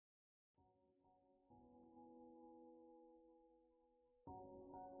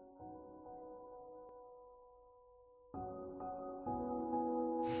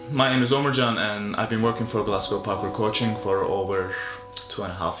My name is Omercan and I've been working for Glasgow Parkour coaching for over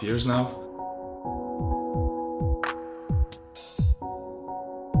 2.5 years now.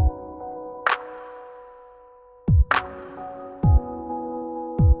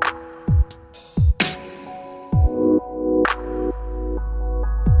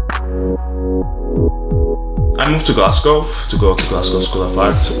 I moved to Glasgow to go to Glasgow School of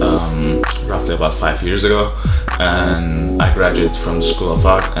Art roughly about 5 years ago, and I graduated from the School of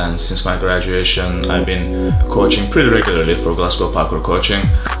Art, and since my graduation I've been coaching pretty regularly for Glasgow Parkour coaching.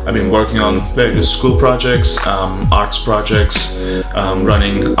 I've been working on various school projects, arts projects,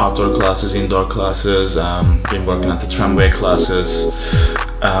 running outdoor classes, indoor classes, been working at the tramway classes.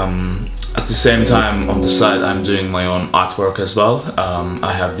 At the same time, on the side, I'm doing my own artwork as well.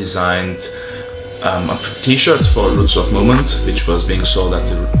 I have designed a t-shirt for Roots of Movement, which was being sold at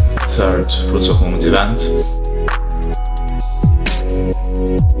the 3rd Roots of Movement event.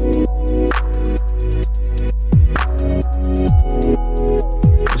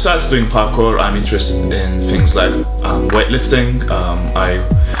 Besides doing parkour, I'm interested in things like weightlifting. I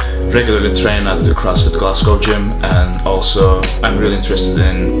regularly train at the CrossFit Glasgow gym, and also I'm really interested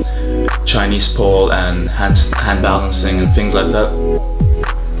in Chinese pole and hand balancing and things like that.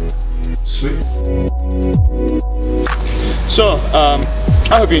 Sweet. So,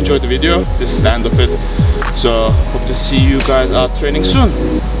 I hope you enjoyed the video. This is the end of it. So, hope to see you guys out training soon.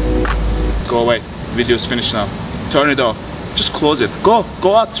 Go away. The video's finished now. Turn it off. Just close it. Go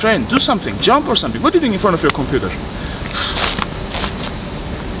out, train. Do something. Jump or something. What are you doing in front of your computer?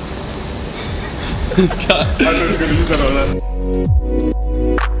 God, I was going to use that on that.